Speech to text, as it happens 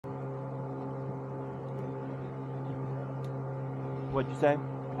What'd you say?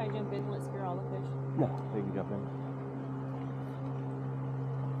 Can I jump in and let scare all the fish? No, they can jump in.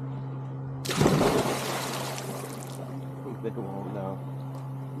 They won't know.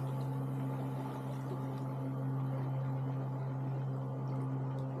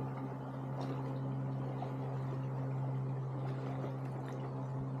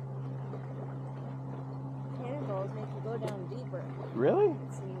 Cannonballs make you go down deeper. Really?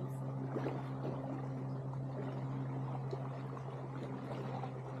 It seems.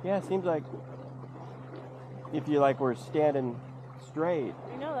 Yeah, it seems like if you like were standing straight.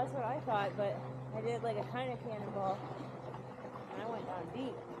 I know, that's what I thought, but I did like a kind of cannonball. And I went down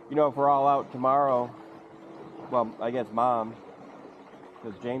deep. You know, if we're all out tomorrow, well, I guess Mom,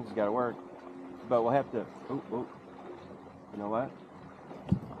 because James has got to work, but we'll have to. Oh, oh. You know what?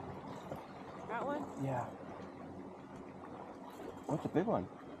 That one? Yeah. What's a big one?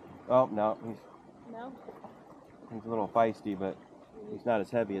 Oh no, No? he's a little feisty, but he's not as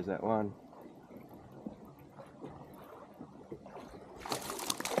heavy as that one.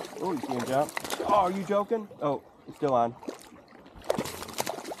 Oh, you see him jump? Oh, are you joking? Oh, it's still on.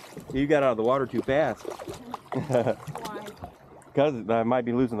 You got out of the water too fast. Why? Because I might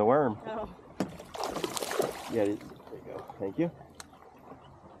be losing the worm. Oh. Yeah, there you go. Thank you.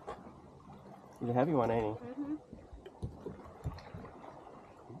 He's a heavy one, ain't he? Mm-hmm.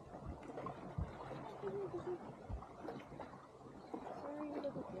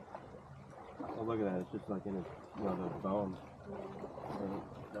 Oh, look at that. It's just like in his, you know, those bones.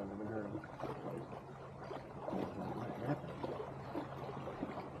 Don't even hurt him.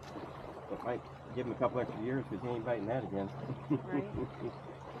 But might give him a couple extra years because he ain't biting that again. Right.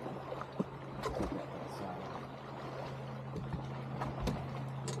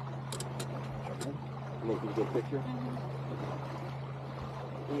 Make you a good picture. Mm-hmm.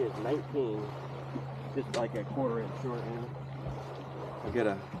 He is 19, just like a quarter inch short. I'll get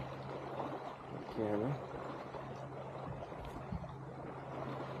a camera.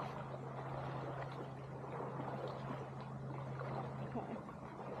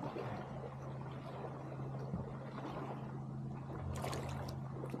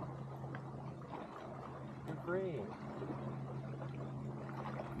 You're free.